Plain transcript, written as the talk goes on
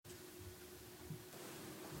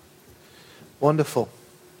Wonderful.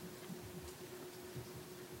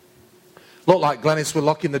 Looked like Glennis were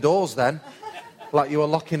locking the doors then. Like you were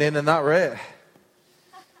locking in and that rate.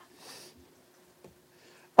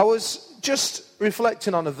 I was just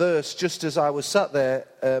reflecting on a verse just as I was sat there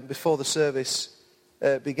before the service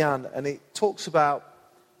began. And it talks about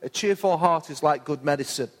a cheerful heart is like good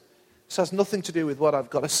medicine. This has nothing to do with what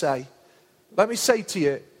I've got to say. Let me say to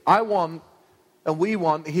you, I want and we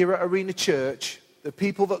want here at Arena Church, the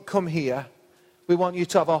people that come here, we want you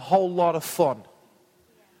to have a whole lot of fun.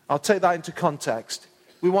 I'll take that into context.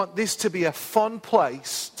 We want this to be a fun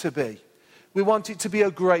place to be. We want it to be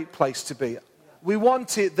a great place to be. We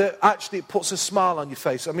want it that actually it puts a smile on your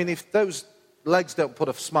face. I mean, if those legs don't put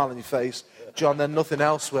a smile on your face, John, then nothing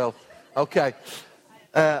else will. Okay.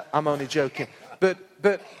 I'm only joking. But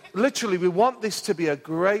literally, we want this to be a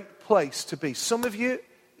great place to be. Some of you,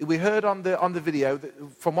 we heard on the video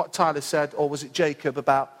from what Tyler said, or was it Jacob,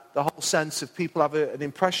 about the whole sense of people have an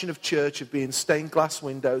impression of church of being stained glass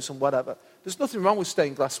windows and whatever. There's nothing wrong with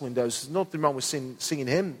stained glass windows. There's nothing wrong with singing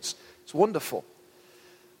hymns. It's wonderful.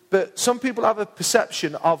 But some people have a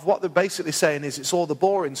perception of what they're basically saying is it's all the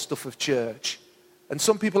boring stuff of church. And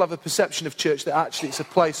some people have a perception of church that actually it's a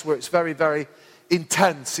place where it's very, very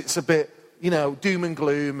intense. It's a bit, doom and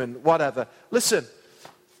gloom and whatever. Listen,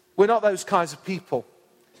 we're not those kinds of people.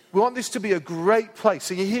 We want this to be a great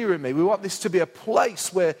place. Are you hearing me? We want this to be a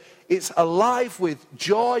place where it's alive with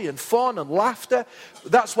joy and fun and laughter.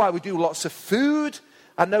 That's why we do lots of food.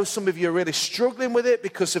 I know some of you are really struggling with it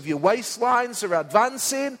because of your waistlines are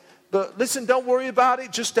advancing. But listen, don't worry about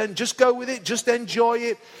it. Just go with it. Just enjoy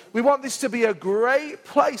it. We want this to be a great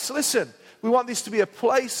place. Listen, we want this to be a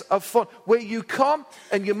place of fun where you come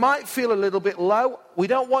and you might feel a little bit low. We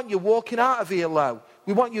don't want you walking out of here low.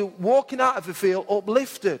 We want you walking out of the field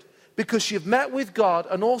uplifted because you've met with God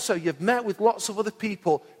and also you've met with lots of other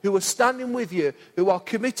people who are standing with you, who are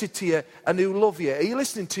committed to you and who love you. Are you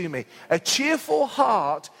listening to me? A cheerful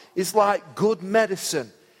heart is like good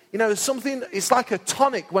medicine. There's something, it's like a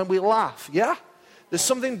tonic when we laugh, yeah? There's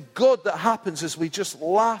something good that happens as we just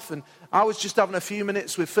laugh. And I was just having a few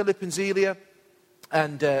minutes with Philip and Zelia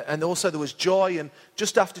and also there was Joy and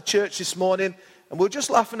just after church this morning and we were just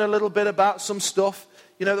laughing a little bit about some stuff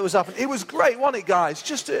that was happening. It was great, wasn't it, guys?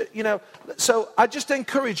 Just so I just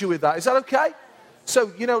encourage you with that. Is that okay?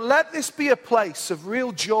 So, let this be a place of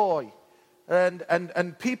real joy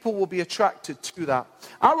and people will be attracted to that.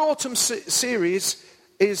 Our autumn series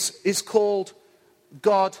is called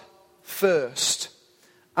God First.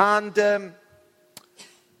 And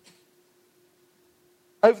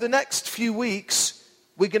over the next few weeks,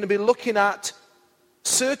 we're going to be looking at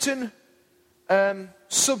certain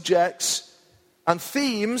subjects and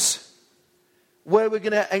themes where we're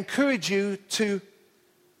going to encourage you to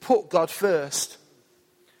put God first.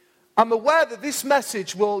 I'm aware that this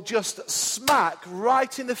message will just smack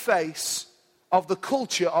right in the face of the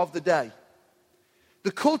culture of the day.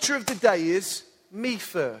 The culture of the day is me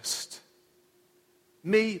first.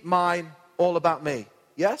 Me, mine, all about me.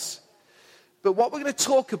 Yes? But what we're going to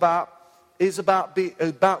talk about is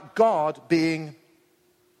about God being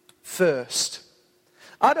first.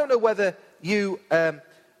 I don't know whether you have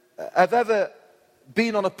ever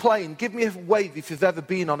been on a plane. Give me a wave if you've ever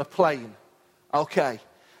been on a plane. Okay.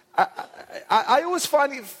 I always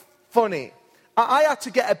find it funny. I had to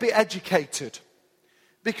get a bit educated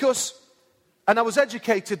because, and I was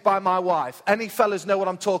educated by my wife. Any fellas know what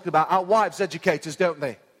I'm talking about? Our wives educators, don't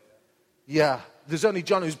they? Yeah. There's only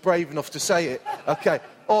John who's brave enough to say it. Okay.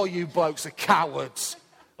 All you blokes are cowards.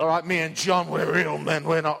 All right, me and John, we're real men.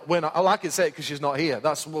 We're not. I like to say it because she's not here.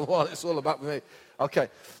 That's what it's all about with me. Okay.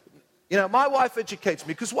 My wife educated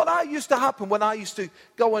me because what used to happen when I used to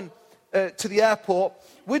go to the airport,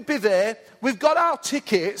 we'd be there. We've got our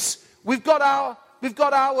tickets. We've got our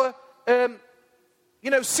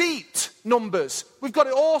seat numbers. We've got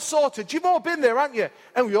it all sorted. You've all been there, haven't you?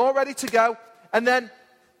 And we're all ready to go. And then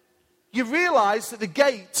you realise that the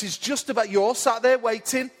gate is just about, you're all sat there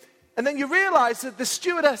waiting. And then you realise that the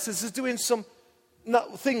stewardesses are doing some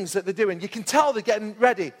things that they're doing. You can tell they're getting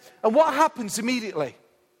ready. And what happens immediately?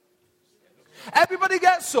 Everybody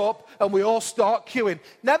gets up and we all start queuing.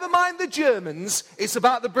 Never mind the Germans, it's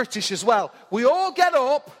about the British as well. We all get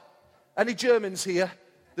up. Any Germans here?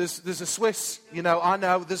 There's a Swiss, I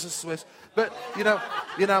know there's a Swiss. But,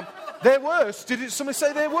 they're worse. Did somebody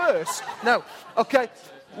say they're worse? No. Okay.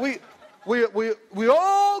 We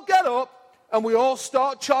all get up. And we all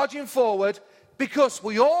start charging forward because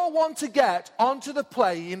we all want to get onto the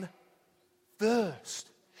plane first.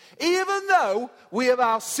 Even though we have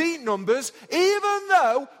our seat numbers, even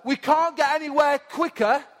though we can't get anywhere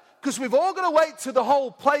quicker because we've all got to wait till the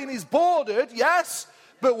whole plane is boarded, yes,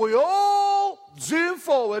 but we all zoom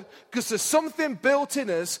forward because there's something built in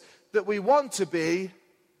us that we want to be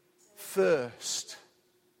first.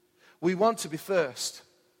 We want to be first.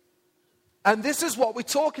 And this is what we're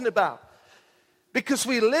talking about. Because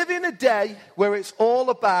we live in a day where it's all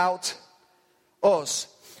about us.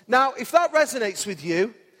 Now, if that resonates with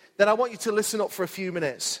you, then I want you to listen up for a few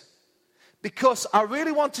minutes. Because I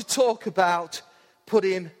really want to talk about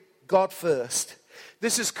putting God first.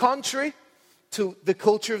 This is contrary to the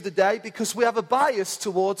culture of the day because we have a bias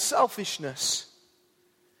towards selfishness.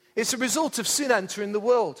 It's a result of sin entering the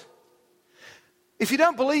world. If you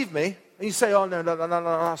don't believe me, and you say, oh, no,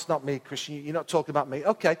 that's not me, Kristian, you're not talking about me.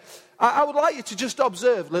 Okay, I would like you to just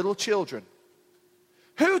observe little children.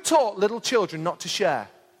 Who taught little children not to share?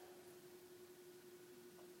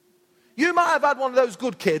 You might have had one of those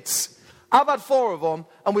good kids. I've had 4 of them,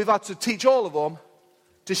 and we've had to teach all of them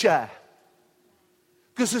to share.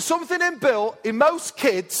 Because there's something inbuilt in most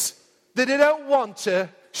kids that they don't want to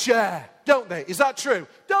share, don't they? Is that true?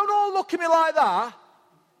 Don't all look at me like that.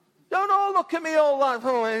 Don't all look at me all like,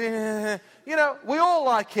 oh, you know, we all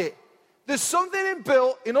like it. There's something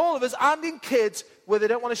inbuilt in all of us and in kids where they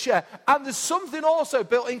don't want to share. And there's something also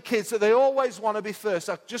built in kids that they always want to be first.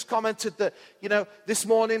 I just commented that, you know, this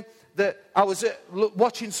morning that I was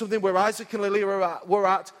watching something where Isaac and Lily were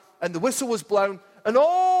at, and the whistle was blown, and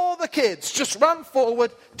all the kids just ran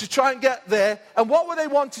forward to try and get there. And what were they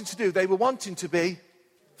wanting to do? They were wanting to be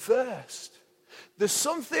first. There's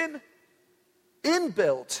something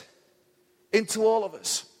inbuilt into all of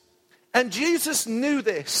us. And Jesus knew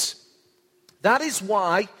this. That is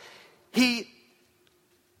why he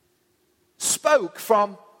spoke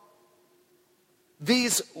from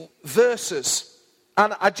these verses.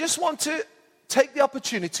 And I just want to take the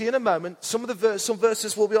opportunity in a moment. Some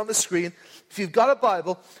verses will be on the screen. If you've got a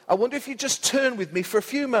Bible, I wonder if you just turn with me for a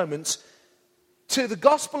few moments to the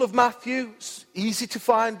Gospel of Matthew. It's easy to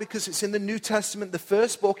find because it's in the New Testament, the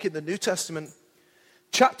first book in the New Testament,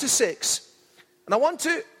 chapter 6. And I want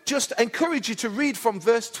to just encourage you to read from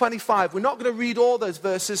verse 25. We're not going to read all those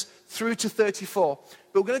verses through to 34,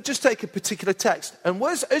 but we're going to just take a particular text. And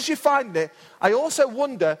as you find it, I also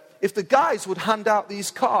wonder if the guys would hand out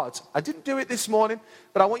these cards. I didn't do it this morning,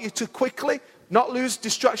 but I want you to quickly, not lose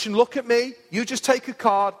distraction, look at me. You just take a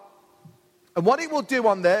card. And what it will do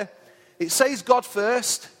on there, it says God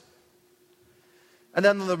first. And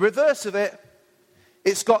then on the reverse of it,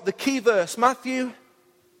 it's got the key verse, Matthew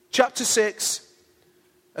chapter 6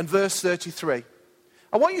 and verse 33.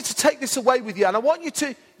 I want you to take this away with you, and I want you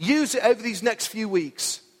to use it over these next few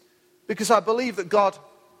weeks, because I believe that God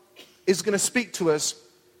is going to speak to us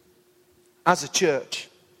as a church.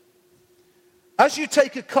 As you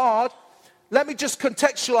take a card, let me just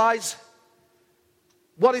contextualize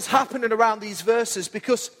what is happening around these verses,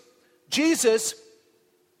 because Jesus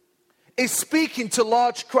is speaking to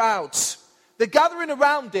large crowds. They're gathering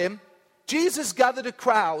around him. Jesus gathered a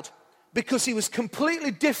crowd because he was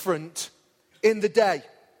completely different in the day.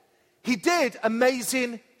 He did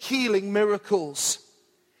amazing healing miracles.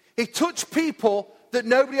 He touched people that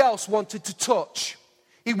nobody else wanted to touch.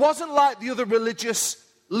 He wasn't like the other religious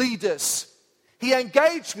leaders. He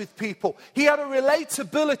engaged with people. He had a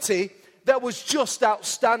relatability that was just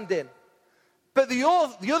outstanding. But the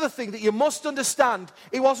other thing that you must understand,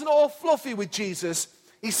 it wasn't all fluffy with Jesus.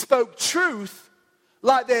 He spoke truth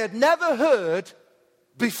like they had never heard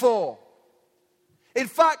before. In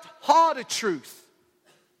fact, harder truth.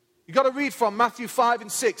 You've got to read from Matthew 5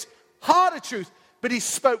 and 6. Harder truth, but he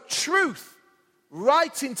spoke truth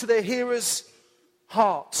right into their hearers'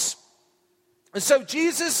 hearts. And so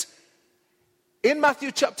Jesus, in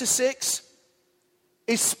Matthew chapter 6,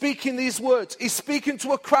 is speaking these words. He's speaking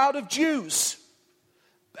to a crowd of Jews.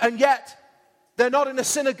 And yet, they're not in a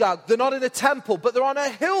synagogue, they're not in a temple, but they're on a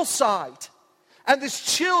hillside. And there's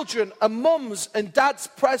children and mums and dads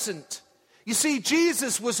present. You see,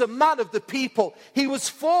 Jesus was a man of the people. He was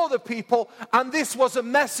for the people, and this was a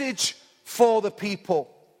message for the people.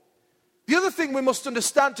 The other thing we must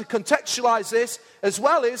understand to contextualize this as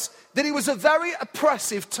well is that it was a very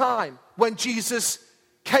oppressive time when Jesus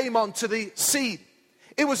came onto the scene.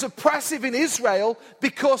 It was oppressive in Israel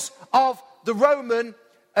because of the Roman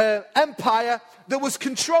Empire that was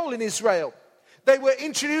controlling Israel. They were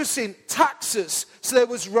introducing taxes, so there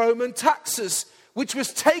was Roman taxes, which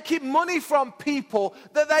was taking money from people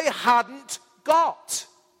that they hadn't got.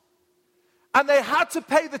 And they had to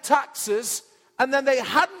pay the taxes, and then they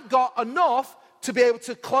hadn't got enough to be able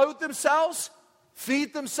to clothe themselves,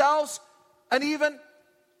 feed themselves, and even,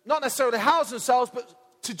 not necessarily house themselves, but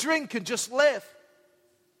to drink and just live.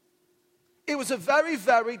 it was a very,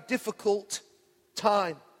 very difficult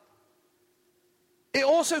time. It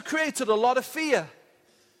also created a lot of fear.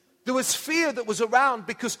 There was fear that was around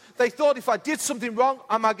because they thought, if I did something wrong,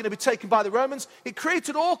 am I going to be taken by the Romans? It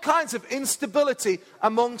created all kinds of instability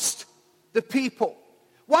amongst the people.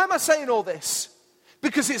 Why am I saying all this?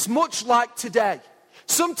 Because it's much like today.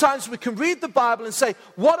 Sometimes we can read the Bible and say,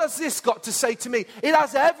 what has this got to say to me? It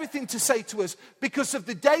has everything to say to us, because of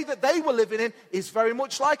the day that they were living in is very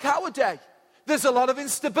much like our day. There's a lot of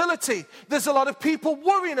instability. There's a lot of people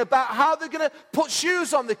worrying about how they're going to put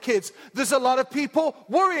shoes on the kids. There's a lot of people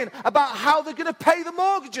worrying about how they're going to pay the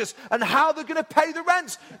mortgages and how they're going to pay the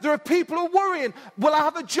rents. There are people who are worrying, will I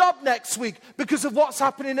have a job next week because of what's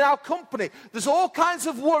happening in our company? There's all kinds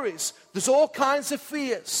of worries. There's all kinds of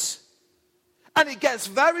fears. And it gets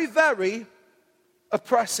very, very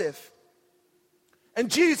oppressive. And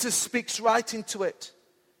Jesus speaks right into it.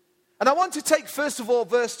 And I want to take, first of all,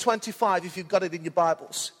 verse 25, if you've got it in your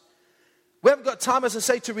Bibles. We haven't got time, as I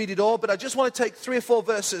say, to read it all, but I just want to take 3 or 4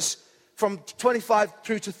 verses from 25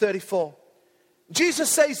 through to 34. Jesus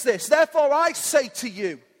says this, therefore I say to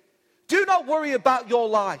you, do not worry about your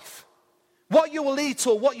life, what you will eat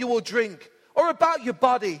or what you will drink, or about your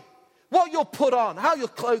body, what you'll put on, how you'll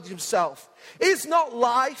clothe yourself. Is not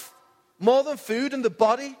life more than food, and the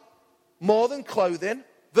body more than clothing?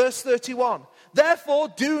 Verse 31. Therefore,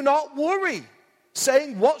 do not worry,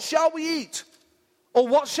 saying, what shall we eat? Or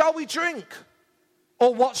what shall we drink?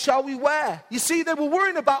 Or what shall we wear? You see, they were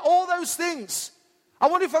worrying about all those things. I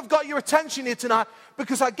wonder if I've got your attention here tonight,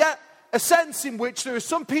 because I get a sense in which there are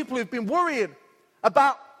some people who've been worrying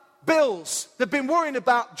about bills. They've been worrying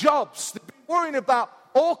about jobs. They've been worrying about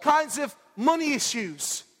all kinds of money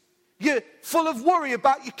issues. You're full of worry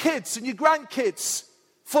about your kids and your grandkids.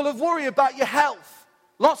 Full of worry about your health.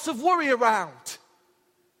 Lots of worry around.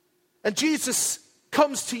 And Jesus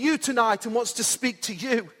comes to you tonight and wants to speak to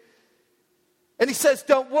you. And he says,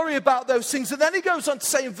 don't worry about those things. And then he goes on to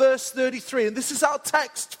say in verse 33, and this is our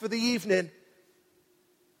text for the evening.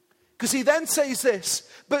 Because he then says this,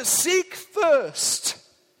 but seek first.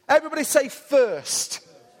 Everybody say first.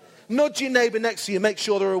 Nudge your neighbor next to you, make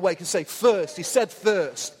sure they're awake, and say first. He said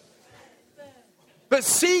first. But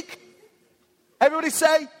seek, everybody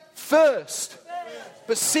say first.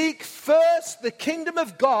 But seek first the kingdom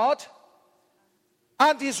of God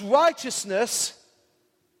and his righteousness,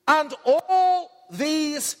 and all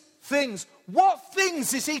these things. What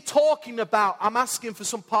things is he talking about? I'm asking for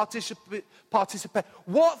some participate.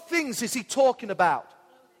 What things is he talking about?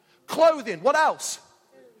 Clothing. What else?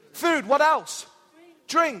 Food. What else?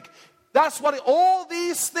 Drink. That's what all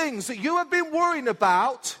these things that you have been worrying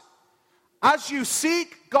about. As you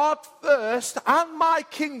seek God first, and my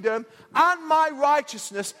kingdom, and my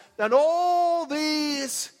righteousness, then all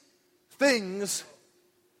these things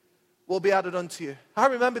will be added unto you. I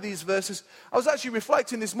remember these verses. I was actually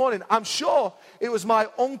reflecting this morning. I'm sure it was my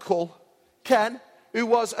uncle, Ken, who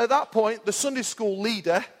was at that point the Sunday school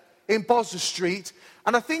leader in Bosworth Street.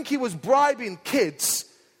 And I think he was bribing kids.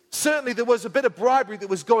 Certainly there was a bit of bribery that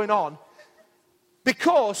was going on.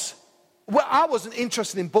 Because I wasn't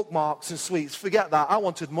interested in bookmarks and sweets. Forget that. I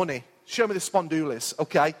wanted money. Show me the spondulis,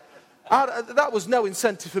 okay? That was no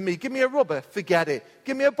incentive for me. Give me a rubber. Forget it.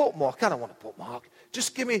 Give me a bookmark. I don't want a bookmark.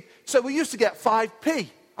 Just give me... So we used to get 5p.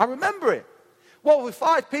 I remember it. Well, with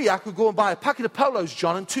 5p, I could go and buy a packet of Polos,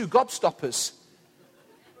 John, and 2 gobstoppers.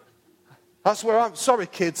 That's where I'm... Sorry,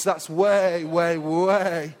 kids. That's way, way,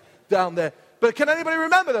 way down there. But can anybody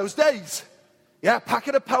remember those days? Yeah,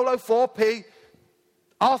 packet of Polo, 4p.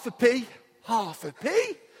 Half a p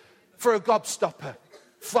for a gobstopper,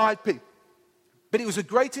 5p. But it was a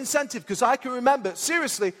great incentive, because I can remember,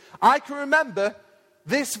 seriously, I can remember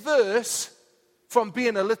this verse from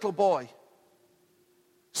being a little boy.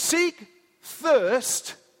 Seek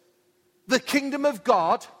first the kingdom of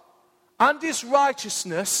God and his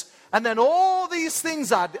righteousness, and then all these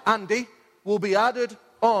things, Andy, will be added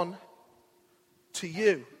on to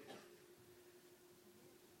you.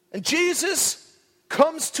 And Jesus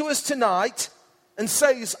comes to us tonight and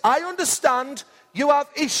says, I understand you have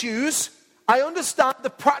issues. I understand the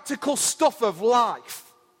practical stuff of life.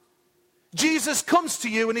 Jesus comes to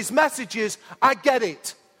you and his message is, I get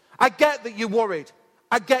it. I get that you're worried.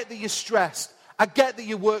 I get that you're stressed. I get that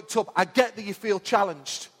you're worked up. I get that you feel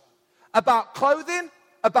challenged. About clothing,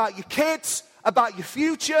 about your kids, about your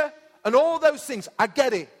future, and all those things. I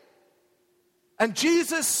get it. And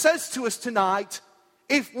Jesus says to us tonight,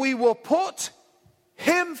 if we will put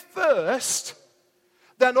him first,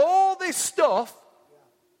 then all this stuff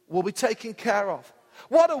will be taken care of.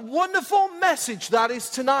 What a wonderful message that is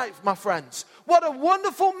tonight, my friends. What a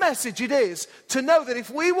wonderful message it is to know that if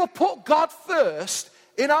we will put God first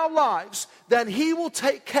in our lives, then he will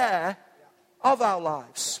take care of our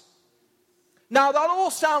lives. Now, that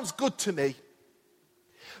all sounds good to me.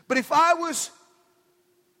 But if I was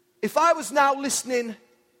now listening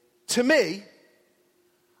to me,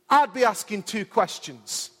 I'd be asking two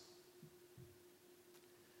questions.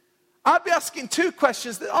 I'd be asking two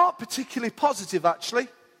questions that aren't particularly positive, actually.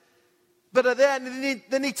 But are there, and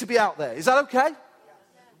they need to be out there. Is that okay?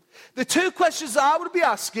 The two questions I would be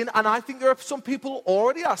asking, and I think there are some people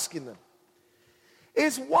already asking them,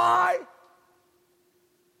 is why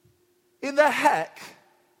in the heck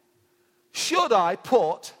should I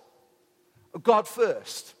put God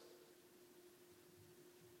first?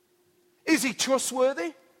 Is he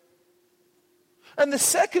trustworthy? And the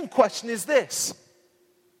second question is this.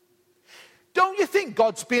 Don't you think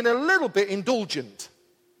God's been a little bit indulgent?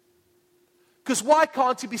 Because why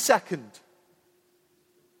can't he be second?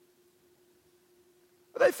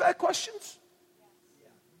 Are they fair questions?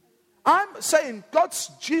 I'm saying,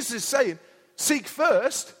 Jesus is saying, seek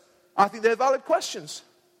first. I think they're valid questions.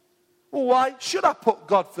 Well, why should I put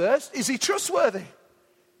God first? Is he trustworthy?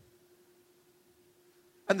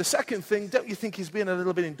 And the second thing, don't you think he's being a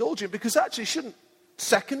little bit indulgent? Because actually, shouldn't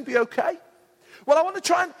second be okay? Well, I want to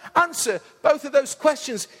try and answer both of those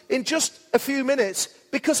questions in just a few minutes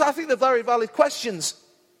because I think they're very valid questions.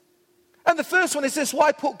 And the first one is this: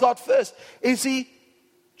 why put God first? Is he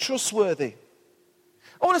trustworthy?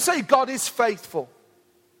 I want to say God is faithful.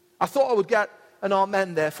 I thought I would get an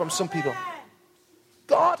amen there from some people.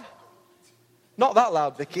 God, not that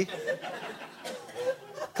loud, Vicky.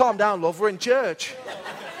 Calm down, love, we're in church.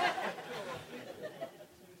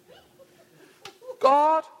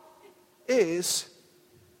 God is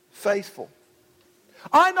faithful.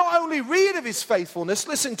 I not only read of his faithfulness,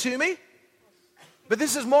 listen to me, but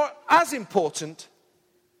this is more as important,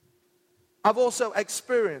 I've also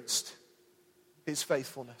experienced his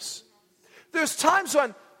faithfulness. There's times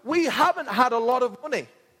when we haven't had a lot of money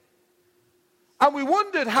and we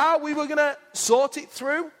wondered how we were going to sort it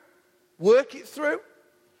through, work it through,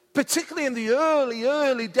 particularly in the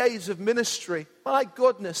early days of ministry. My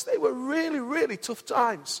goodness, they were really, really tough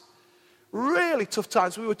times. Really tough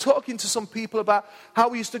times. We were talking to some people about how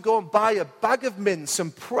we used to go and buy a bag of mince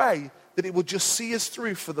and pray that it would just see us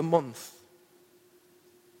through for the month.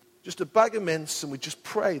 Just a bag of mince, and we just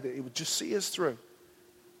pray that it would just see us through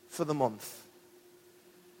for the month.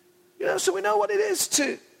 You know, so we know what it is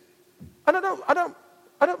to, and I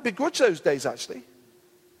don't begrudge those days, actually.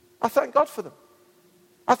 I thank God for them.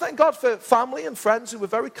 I thank God for family and friends who were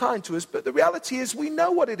very kind to us, but the reality is we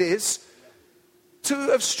know what it is to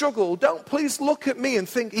have struggled. Don't please look at me and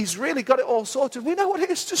think he's really got it all sorted. We know what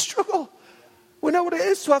it is to struggle. We know what it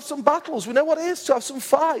is to have some battles. We know what it is to have some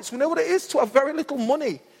fights. We know what it is to have very little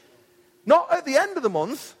money. Not at the end of the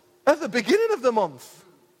month, at the beginning of the month.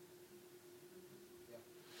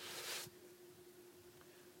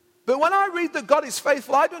 But when I read that God is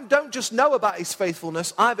faithful, I don't just know about his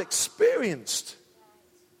faithfulness, I've experienced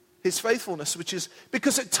his faithfulness, which is,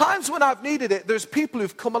 because at times when I've needed it, there's people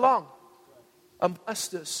who've come along and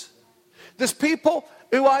blessed us. There's people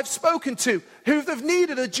who I've spoken to who have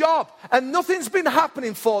needed a job and nothing's been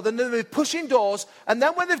happening for them, and they're pushing doors, and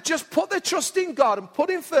then when they've just put their trust in God and put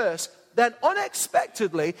him first, then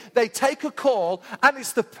unexpectedly they take a call and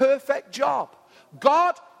it's the perfect job.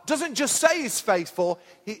 God doesn't just say he's faithful,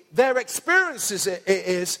 their experience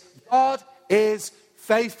is God is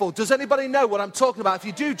faithful. Does anybody know what I'm talking about? If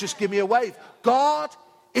you do, just give me a wave. God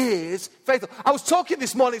is faithful. I was talking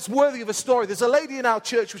this morning, it's worthy of a story. There's a lady in our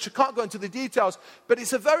church, which I can't go into the details, but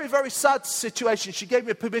it's a very, very sad situation. She gave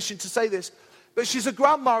me permission to say this. But she's a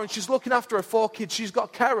grandma and she's looking after her 4 kids. She's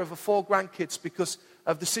got care of her 4 grandkids because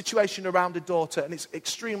of the situation around her daughter. And it's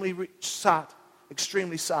extremely sad,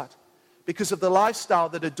 because of the lifestyle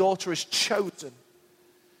that her daughter has chosen.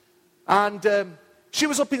 And she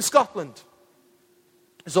was up in Scotland.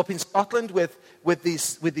 Is up in Scotland with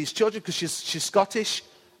these children because she's Scottish,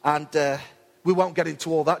 and we won't get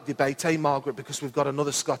into all that debate, Margaret, because we've got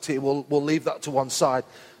another Scot here. We'll leave that to one side.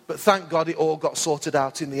 But thank God it all got sorted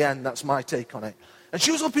out in the end. That's my take on it. And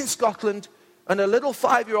she was up in Scotland, and her little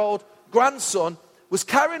 5-year-old grandson was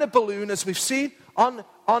carrying a balloon, as we've seen on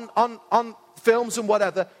films and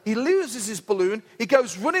whatever. He loses his balloon. He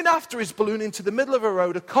goes running after his balloon into the middle of a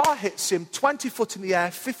road. A car hits him 20 foot in the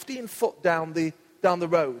air, 15 foot down the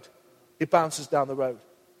road. It bounces down the road.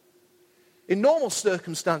 In normal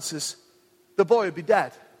circumstances, the boy would be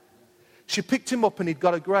dead. She picked him up and he'd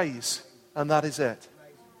got a graze, and that is it.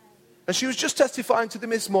 And she was just testifying to them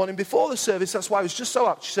this morning before the service. That's why I was just so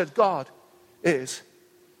up. She said, God is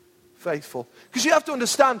faithful. Because you have to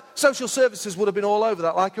understand, social services would have been all over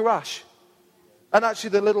that like a rash. And actually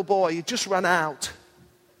the little boy, he just ran out,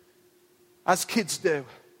 as kids do.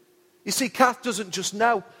 You see, Kath doesn't just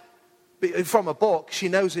know from a book. She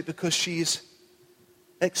knows it because she's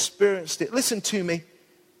experienced it. Listen to me.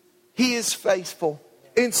 He is faithful.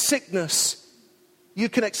 In sickness, you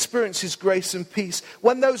can experience his grace and peace.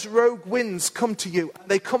 When those rogue winds come to you, and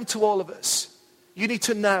they come to all of us, you need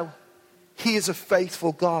to know he is a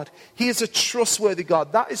faithful God. He is a trustworthy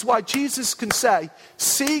God. That is why Jesus can say,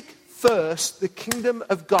 seek first the kingdom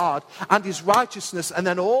of God and his righteousness, and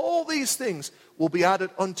then all these things will be added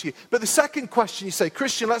unto you. But the second question, you say,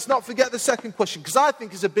 Kristian, let's not forget the second question, because I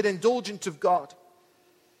think is a bit indulgent of God.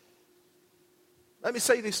 Let me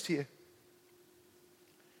say this to you.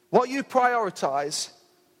 What you prioritize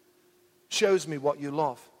shows me what you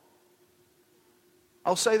love.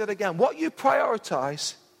 I'll say that again. What you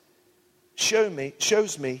prioritize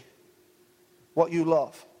shows me what you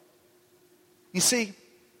love. You see,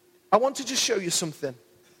 I want to just show you something.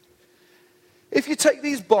 If you take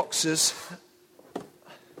these boxes,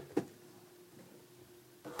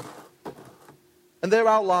 and they're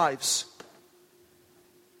our lives.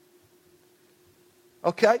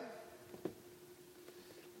 Okay?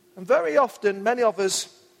 And very often, many of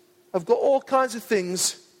us have got all kinds of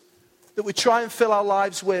things that we try and fill our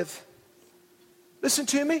lives with. Listen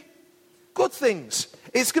to me. Good things.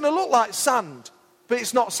 It's going to look like sand, but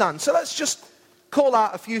it's not sand. So let's just call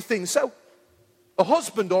out a few things. So, a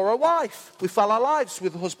husband or a wife. We fill our lives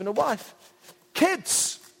with a husband or wife.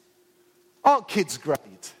 Kids. Aren't kids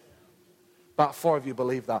great? About 4 of you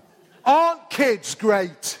believe that. Aren't kids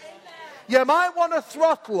great? You might want to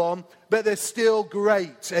throttle them, but they're still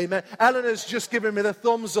great. Amen. Eleanor's just given me the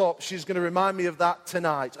thumbs up. She's going to remind me of that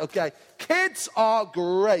tonight. Okay. Kids are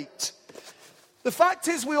great. The fact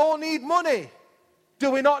is we all need money.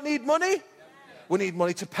 Do we not need money? We need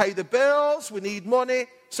money to pay the bills. We need money.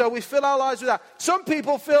 So we fill our lives with that. Some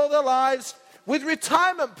people fill their lives with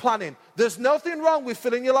retirement planning. There's nothing wrong with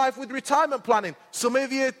filling your life with retirement planning. Some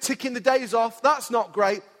of you are ticking the days off. That's not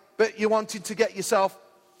great. But you wanted to get yourself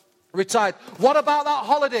retired. What about that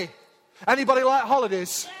holiday? Anybody like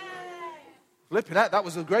holidays? Flipping out. That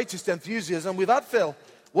was the greatest enthusiasm we've had, Phil.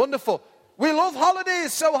 Wonderful. We love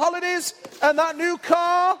holidays. So holidays and that new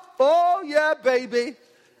car. Oh, yeah, baby.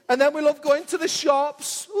 And then we love going to the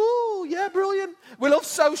shops. Ooh, yeah, brilliant. We love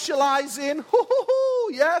socializing.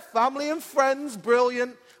 Ooh, yeah, family and friends.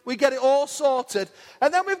 Brilliant. We get it all sorted.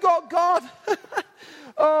 And then we've got God.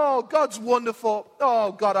 Oh, God's wonderful.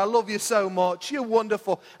 Oh, God, I love you so much. You're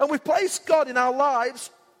wonderful. And we place God in our lives.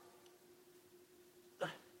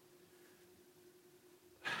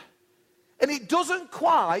 And it doesn't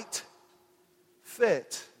quite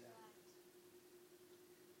fit.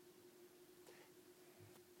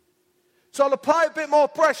 So I'll apply a bit more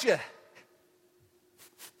pressure.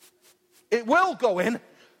 It will go in.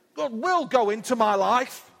 God will go into my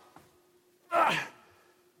life.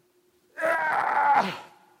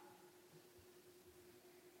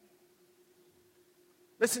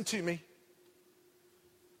 Listen to me.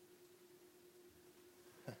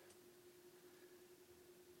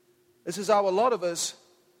 This is how a lot of us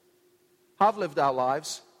have lived our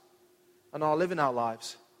lives and are living our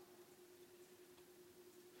lives.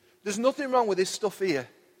 There's nothing wrong with this stuff here.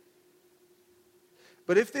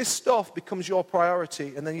 But if this stuff becomes your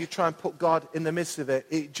priority and then you try and put God in the midst of it,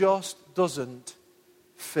 it just doesn't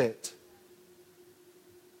fit.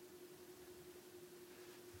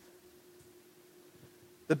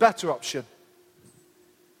 The better option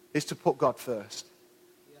is to put God first.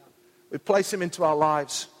 We place him into our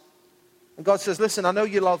lives. And God says, listen, I know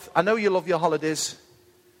you love your holidays.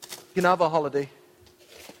 You can have a holiday.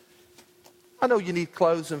 I know you need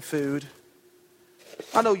clothes and food.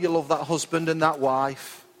 I know you love that husband and that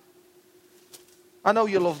wife. I know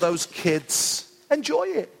you love those kids. Enjoy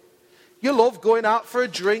it. You love going out for a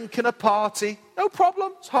drink and a party. No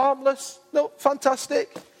problem. It's harmless. No,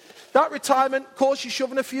 fantastic. That retirement, of course, you're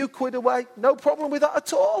shoving a few quid away. No problem with that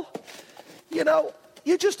at all. You know,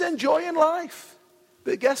 you're just enjoying life.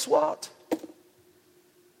 But guess what?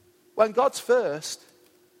 When God's first,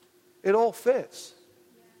 it all fits.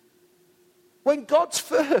 When God's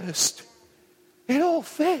first, it all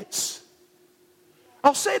fits.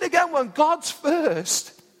 I'll say it again. When God's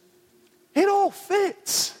first, it all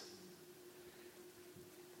fits.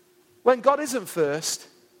 When God isn't first,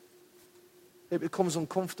 it becomes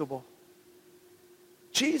uncomfortable.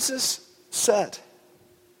 Jesus said,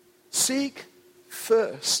 seek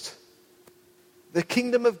first the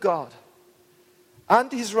kingdom of God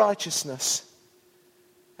and his righteousness,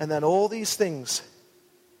 and then all these things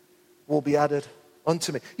will be added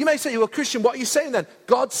unto me. You may say, you're a Christian, what are you saying then?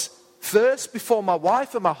 God's first before my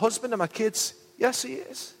wife and my husband and my kids? Yes, he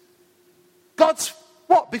is. God's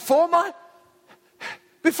what? Before my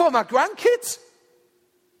grandkids?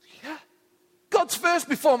 Yeah. God's first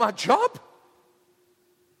before my job?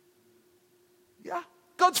 Yeah.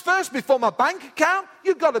 God's first before my bank account?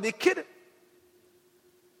 You've got to be kidding.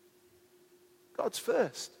 God's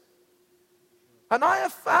first. And I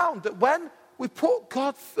have found that when we put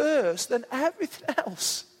God first, then everything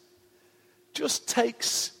else just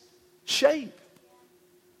takes shape.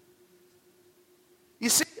 You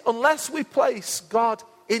see, unless we place God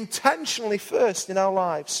intentionally first in our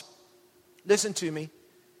lives, listen to me,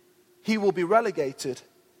 he will be relegated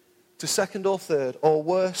to second or third, or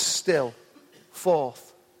worse still,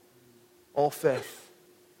 fourth or fifth.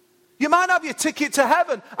 You might have your ticket to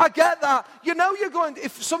heaven. I get that. You know you're going,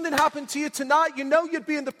 if something happened to you tonight, you know you'd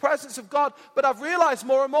be in the presence of God. But I've realized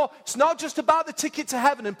more and more, it's not just about the ticket to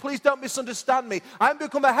heaven. And please don't misunderstand me. I haven't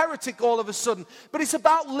become a heretic all of a sudden. But it's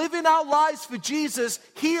about living our lives for Jesus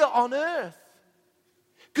here on earth.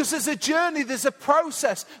 Because there's a journey, there's a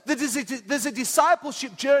process, there's a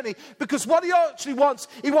discipleship journey. Because what he actually wants,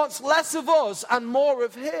 he wants less of us and more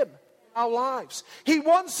of him in our lives. He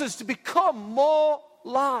wants us to become more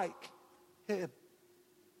like him.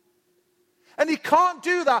 And he can't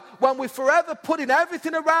do that when we're forever putting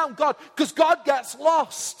everything around God, because God gets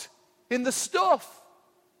lost in the stuff.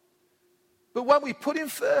 But when we put him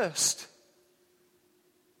first,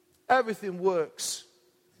 everything works.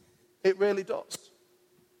 It really does.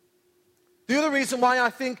 The other reason why I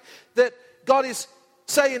think that God is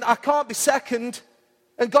saying I can't be second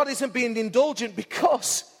and God isn't being indulgent,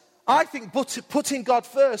 because I think putting God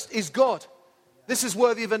first is good. This is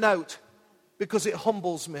worthy of a note, because it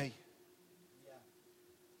humbles me.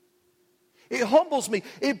 It humbles me.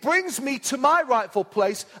 It brings me to my rightful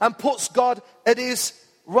place and puts God at his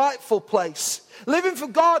rightful place. Living for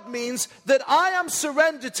God means that I am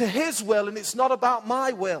surrendered to his will and it's not about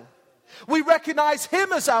my will. We recognize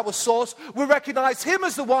him as our source. We recognize him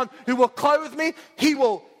as the one who will clothe me. He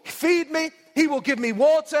will feed me. He will give me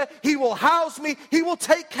water. He will house me. He will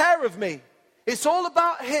take care of me. It's all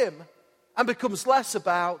about him and becomes less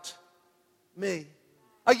about me.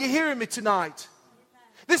 Are you hearing me tonight?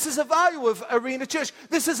 This is a value of Arena Church.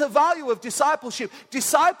 This is a value of discipleship.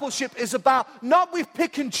 Discipleship is about not we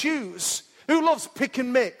pick and choose. Who loves pick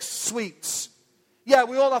and mix sweets? Yeah,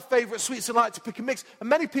 we all have favorite sweets and like to pick and mix. And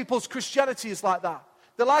many people's Christianity is like that.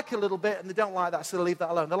 They like a little bit and they don't like that, so they leave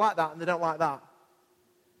that alone. They like that and they don't like that.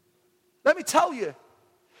 Let me tell you,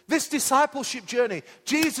 this discipleship journey,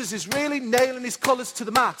 Jesus is really nailing his colors to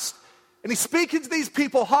the mast. And he's speaking to these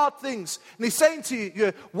people hard things. And he's saying to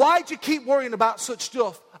you, why do you keep worrying about such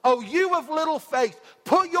stuff? Oh, you of little faith,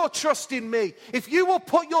 put your trust in me. If you will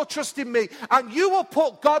put your trust in me and you will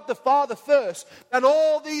put God the Father first, then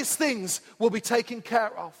all these things will be taken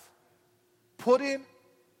care of. Putting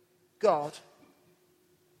God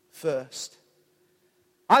first.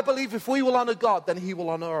 I believe if we will honor God, then he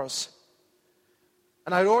will honor us.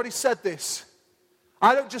 And I already said this.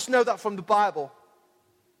 I don't just know that from the Bible.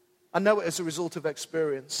 I know it as a result of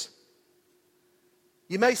experience.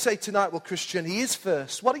 You may say tonight, well, Kristian, he is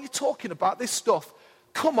first. What are you talking about, this stuff?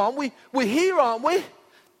 Come on, we're here, aren't we?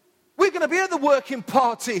 We're going to be at the working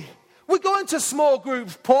party. We're going to small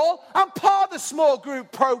groups, Paul. I'm part of the small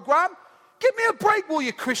group program. Give me a break, will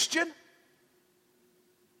you, Kristian?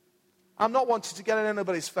 I'm not wanting to get in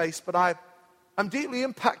anybody's face, but I'm deeply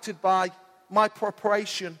impacted by my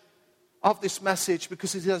preparation of this message,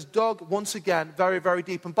 because it has dug once again very, very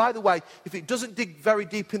deep. And by the way, if it doesn't dig very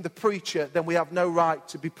deep in the preacher, then we have no right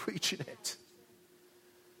to be preaching it.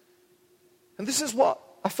 And this is what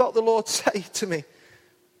I felt the Lord say to me.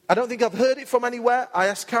 I don't think I've heard it from anywhere. I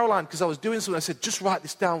asked Caroline, because I was doing something, I said, just write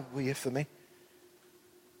this down, will you, for me?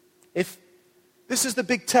 If this is the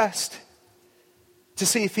big test to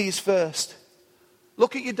see if he's first,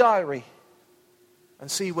 look at your diary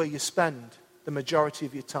and see where you spend the majority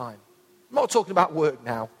of your time. I'm not talking about work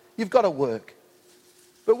now. You've got to work.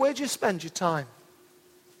 But where do you spend your time?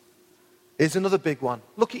 Here's another big one.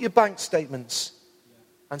 Look at your bank statements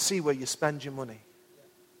and see where you spend your money.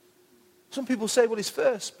 Some people say, well, he's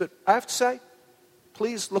first. But I have to say,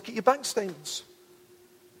 please look at your bank statements.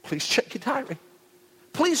 Please check your diary.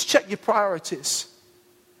 Please check your priorities.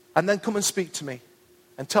 And then come and speak to me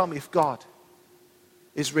and tell me if God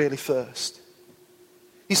is really first.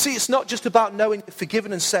 You see, it's not just about knowing you're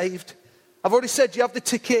forgiven and saved. I've already said you have the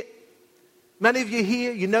ticket. Many of you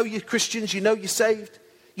here, you know you're Christians, you know you're saved.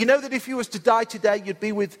 You know that if you was to die today, you'd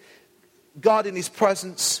be with God in his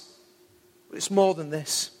presence. But it's more than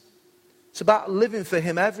this. It's about living for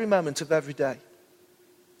him every moment of every day.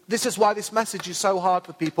 This is why this message is so hard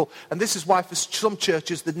for people. And this is why for some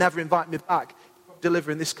churches they'd never invite me back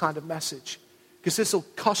delivering this kind of message. Because this will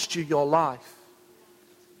cost you your life.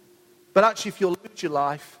 But actually, if you'll lose your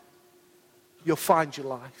life, you'll find your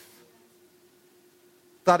life.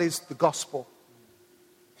 That is the gospel.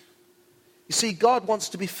 You see, God wants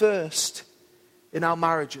to be first in our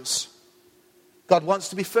marriages. God wants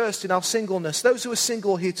to be first in our singleness. Those who are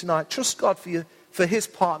single here tonight, trust God for his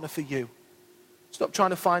partner for you. Stop trying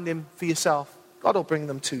to find him for yourself. God will bring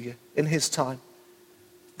them to you in his time.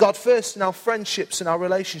 God first in our friendships and our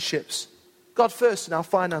relationships. God first in our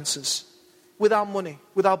finances. With our money,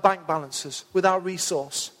 with our bank balances, with our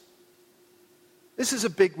resource. This is a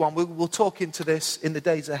big one. We'll talk into this in the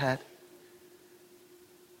days ahead.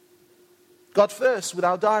 God first with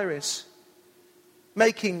our diaries.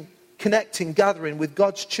 Making, connecting, gathering with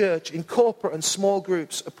God's church in corporate and small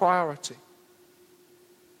groups a priority.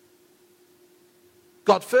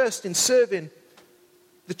 God first in serving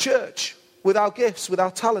the church with our gifts, with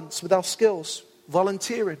our talents, with our skills,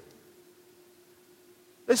 volunteering.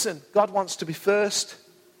 Listen, God wants to be first,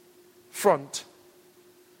 front,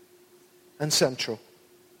 and central.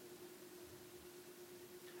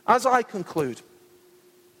 As I conclude,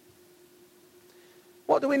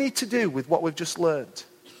 what do we need to do with what we've just learned?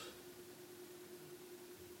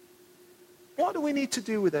 What do we need to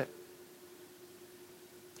do with it?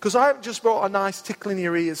 Because I haven't just brought a nice tickle in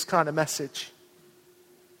your ears kind of message.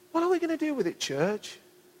 What are we going to do with it, church?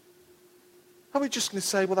 Are we just going to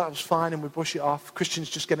say, well, that was fine, and we brush it off? Kristian's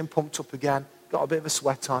just getting pumped up again. Got a bit of a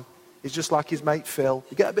sweat on. He's just like his mate Phil.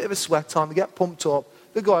 They get a bit of a sweat on. They get pumped up.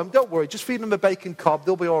 They go home. Don't worry. Just feed them a bacon cob.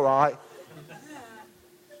 They'll be all right.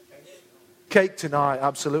 Cake tonight.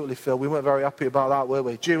 Absolutely, Phil. We weren't very happy about that, were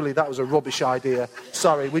we? Julie, that was a rubbish idea.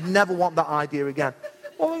 Sorry. We'd never want that idea again.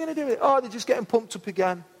 What are we going to do with it? Oh, they're just getting pumped up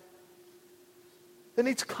again. They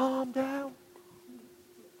need to calm down.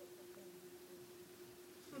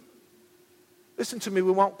 Listen to me,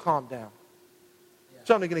 we won't calm down. It's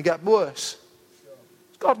only going to get worse.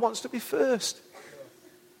 God wants to be first.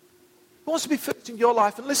 He wants to be first in your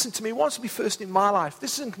life. And listen to me, he wants to be first in my life.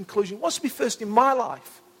 This is in conclusion. He wants to be first in my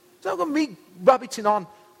life. It's not going to be rabbiting on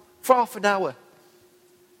for half an hour.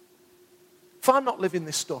 If I'm not living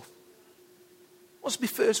this stuff. He wants to be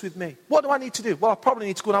first with me. What do I need to do? Well, I probably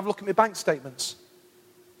need to go and have a look at my bank statements.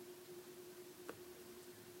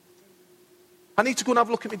 I need to go and have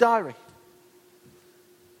a look at my diary.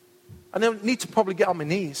 I need to probably get on my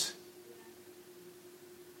knees.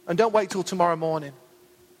 And don't wait till tomorrow morning.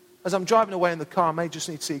 As I'm driving away in the car, I may just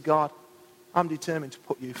need to see, God, I'm determined to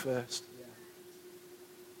put you first.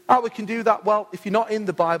 How we can do that? Well, if you're not in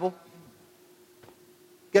the Bible,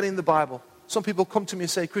 get in the Bible. Some people come to me and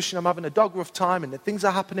say, Kristian, I'm having a dog rough time and things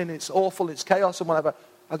are happening, it's awful, it's chaos and whatever.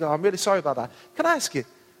 I go, I'm really sorry about that. Can I ask you,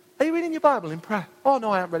 are you reading your Bible in prayer? Oh,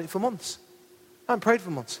 no, I haven't read it for months. I haven't prayed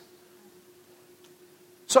for months.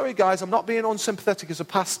 Sorry, guys, I'm not being unsympathetic as a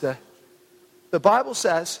pastor. The Bible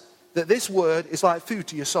says that this word is like food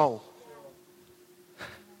to your soul.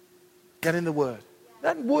 Get in the word.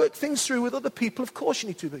 Then work things through with other people. Of course you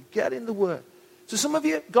need to, but get in the word. So some of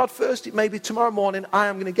you, God first, it may be tomorrow morning, I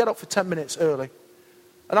am going to get up for 10 minutes early.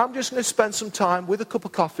 And I'm just going to spend some time with a cup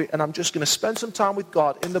of coffee, and I'm just going to spend some time with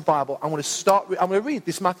God in the Bible. I'm going to read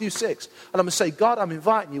this Matthew 6, and I'm going to say, God, I'm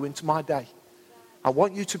inviting you into my day. I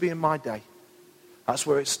want you to be in my day. That's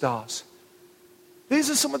where it starts. These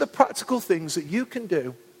are some of the practical things that you can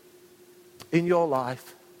do in your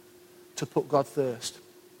life to put God first.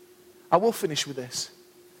 I will finish with this.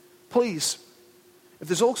 Please, if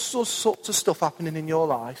there's all sorts of stuff happening in your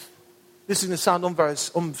life, this is going to sound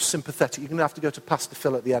unsympathetic. You're going to have to go to Pastor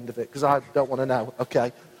Phil at the end of it because I don't want to know,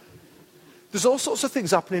 okay? There's all sorts of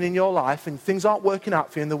things happening in your life and things aren't working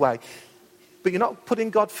out for you in the way, but you're not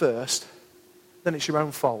putting God first, then it's your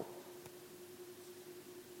own fault.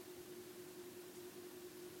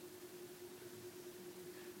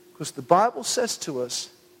 Because the Bible says to us,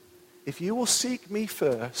 if you will seek me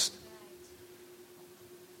first,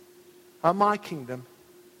 and my kingdom,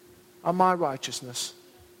 and my righteousness,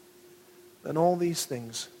 then all these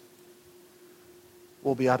things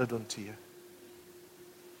will be added unto you.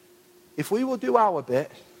 If we will do our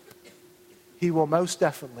bit, he will most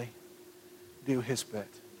definitely do his bit.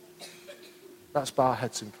 Let's bow our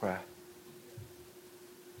heads in prayer.